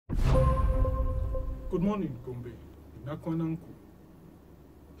Good morning, Gombe. Dankwambo.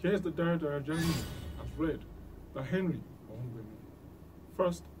 Here's the Darar Darajar Studios as read by Henry Ongwenu.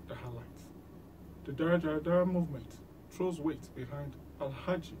 First, the highlights. The Darar Darajar movement throws weight behind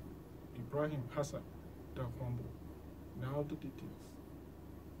Alhaji Ibrahim Hasan Dankwambo. Now the details.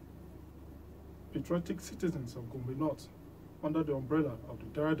 Patriotic citizens of Gombe North, under the umbrella of the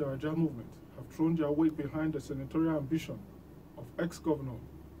Darar Darajar movement, have thrown their weight behind the senatorial ambition of ex-governor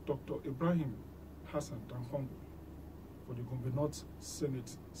Dr. Ibrahim Hasan Dankwambo for the Gombe North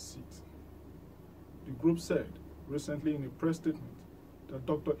Senate seat. The group said recently in a press statement that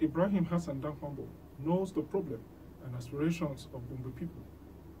Dr. Ibrahim Hasan Dankwambo knows the problem and aspirations of Gombe people,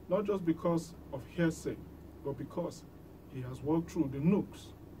 not just because of hearsay, but because he has walked through the nooks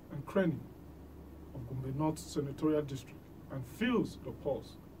and crannies of Gombe North Senatorial District and feels the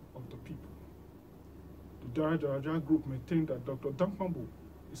pulse of the people. The Darar Darajar group maintained that Dr. Dankwambo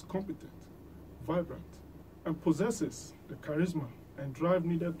is competent, vibrant, and possesses the charisma and drive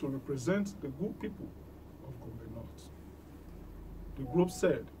needed to represent the good people of Gombe North. The group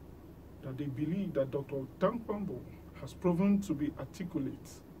said that they believe that Dr. Dankwambo has proven to be articulate,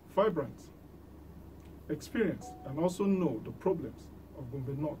 vibrant, experienced, and also know the problems of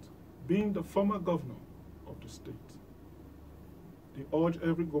Gombe North, being the former governor of the state. They urge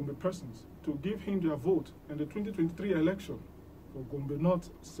every Gombe persons to give him their vote in the 2023 election for Gombe North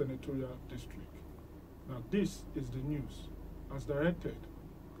Senatorial District. Now this is the news as directed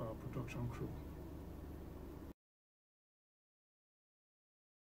by our production crew.